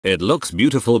It looks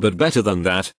beautiful, but better than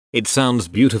that, it sounds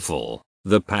beautiful.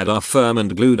 The pads are firm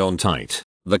and glued on tight.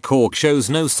 The cork shows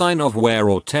no sign of wear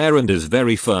or tear and is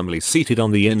very firmly seated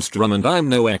on the instrument. I'm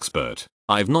no expert.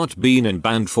 I've not been in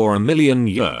band for a million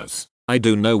years. I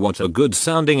do know what a good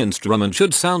sounding instrument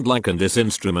should sound like, and this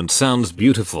instrument sounds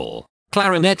beautiful.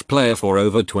 Clarinet player for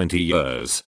over 20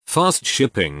 years. Fast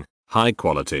shipping, high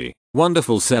quality,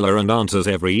 wonderful seller and answers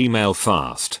every email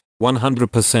fast.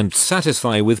 100%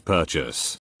 satisfy with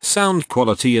purchase. Sound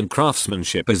quality and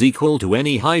craftsmanship is equal to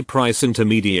any high price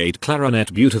intermediate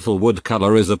clarinet. Beautiful wood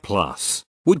color is a plus.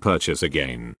 Would purchase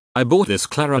again. I bought this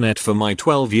clarinet for my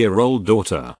 12-year-old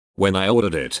daughter. When I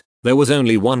ordered it, there was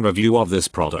only one review of this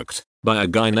product, by a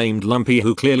guy named Lumpy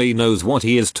who clearly knows what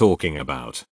he is talking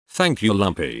about. Thank you,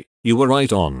 Lumpy. You were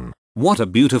right on. What a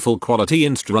beautiful quality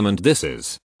instrument this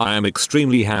is. I am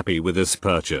extremely happy with this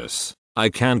purchase. I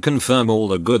can confirm all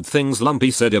the good things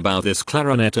Lumpy said about this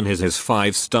clarinet in his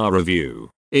 5-star review.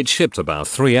 It shipped about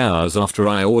 3 hours after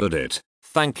I ordered it.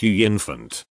 Thank you,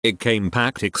 Yinfente. It came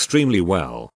packed extremely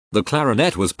well. The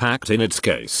clarinet was packed in its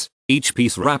case, each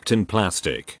piece wrapped in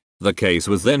plastic. The case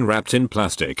was then wrapped in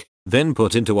plastic, then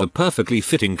put into a perfectly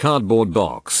fitting cardboard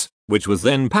box, which was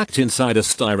then packed inside a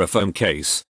styrofoam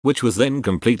case, which was then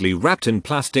completely wrapped in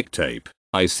plastic tape.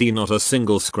 I see not a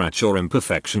single scratch or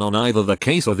imperfection on either the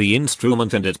case or the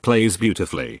instrument, and it plays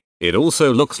beautifully. It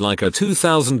also looks like a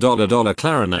 $2,000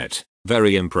 clarinet.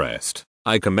 Very impressed.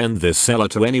 I commend this seller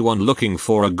to anyone looking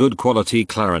for a good quality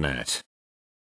clarinet.